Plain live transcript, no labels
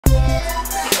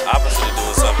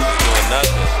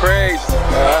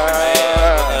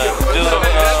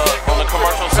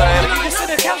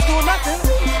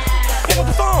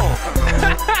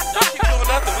Don't keep doing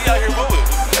nothing. We out here moving.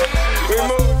 We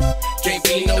moving. Can't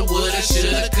be no woulda,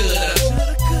 shoulda, coulda.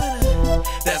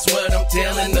 That's what I'm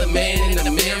telling the man in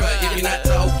the mirror. If you're not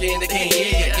talking, they can't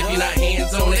hear you. If you're not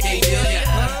hands-on, they can't feel you.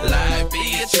 Life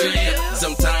be a trip.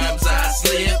 Sometimes I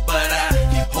slip, but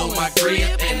I hold my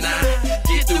grip and I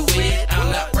get through it.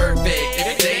 I'm not perfect.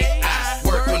 Every day I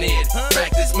work on it.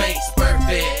 Practice makes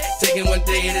perfect. Taking one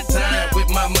day at a time with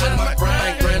my mind on my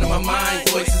grind on my mind.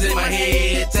 Voices in my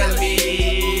head telling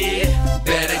me,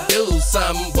 better do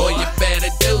something, boy, you better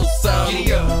do something.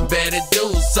 Better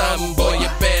do something, boy, you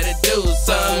better do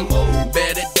something.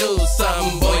 Better do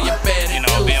something, boy, you better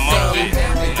do something.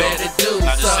 Better do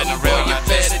something, boy, you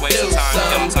better do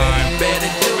something.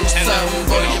 Better do something,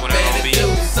 boy, you better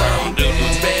do something.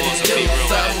 Better do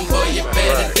something, boy, you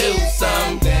better do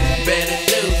something. Better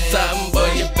do something, boy,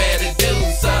 you better do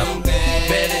something.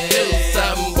 Better do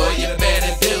something, boy, you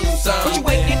better do something. What you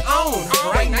waiting on?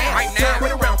 Right now. Turn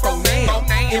it around for now.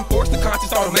 Enforce the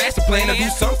conscience, all the master plan. I do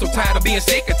something so tired of being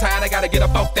sick and tired. I gotta get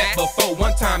up off that before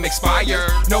one time expire.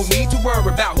 No need to worry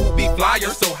about who be flyer.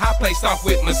 So high place off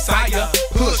with Messiah.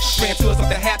 Push, praying to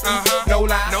something happen. No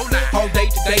lie. All day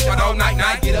today, but all night.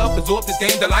 Get up, absorb this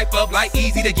game, the life of life.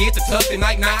 Easy to get to tough and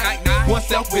night.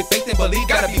 Oneself with faith and belief.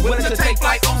 Gotta be willing to take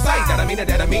flight on sight. That I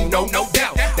mean, no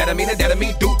doubt. That I mean,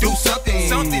 do something.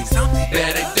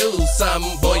 Better do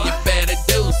something, boy, you better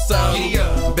do something.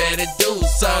 Better do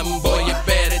something, boy, you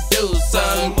better do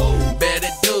something.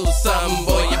 Better do something,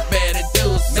 boy, you better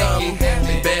do something.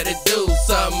 Better do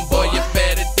something, boy, you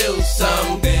better do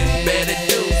something. Better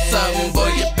do something, boy,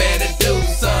 you better do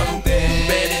something.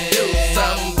 Better do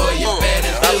something, boy, you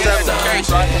better do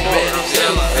something. Better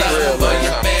do something, boy,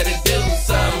 you better do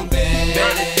something.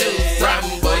 Better do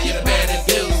something, boy, you better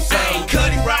do something.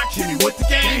 Cuddy Rock, hit me with the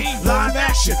game. Live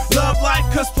action, love life,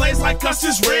 cause plays like us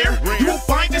is rare. You won't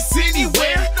find us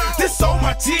anywhere. This all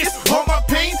my tears, all my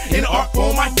pain. In art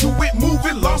form, I do it, move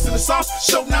it, lost in the sauce.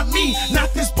 Show not me,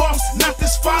 not this boss, not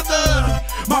this father.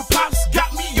 My pops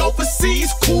got me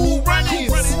overseas, cool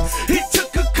runnings. It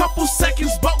took a couple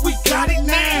seconds, but we got it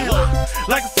now.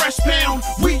 Like a fresh pound,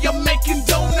 we are making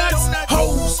donuts.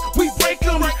 Hoes, we break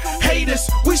them. Haters,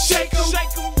 we shake them.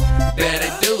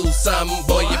 Better do something,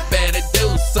 boy, you better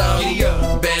do something.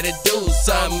 Better do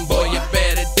something, boy, you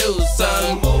better do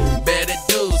something. Better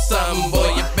do something,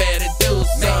 boy, you better do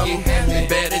something.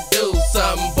 Better do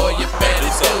something, boy, you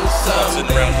better do something.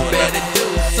 Better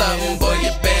do something, boy,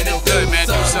 you better do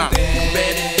something.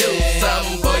 Better do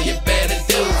something, boy, you better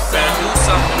do something.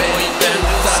 Better do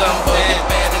something, boy, you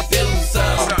better do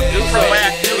something. Do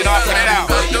proactive. You know, put it out.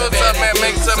 Do something, man.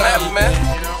 Make something happen, man.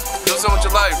 Do something with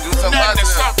your life. Do something positive.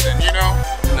 Something, you know.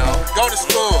 Go to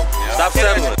school. Stop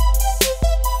settling.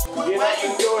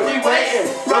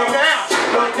 Right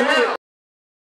now.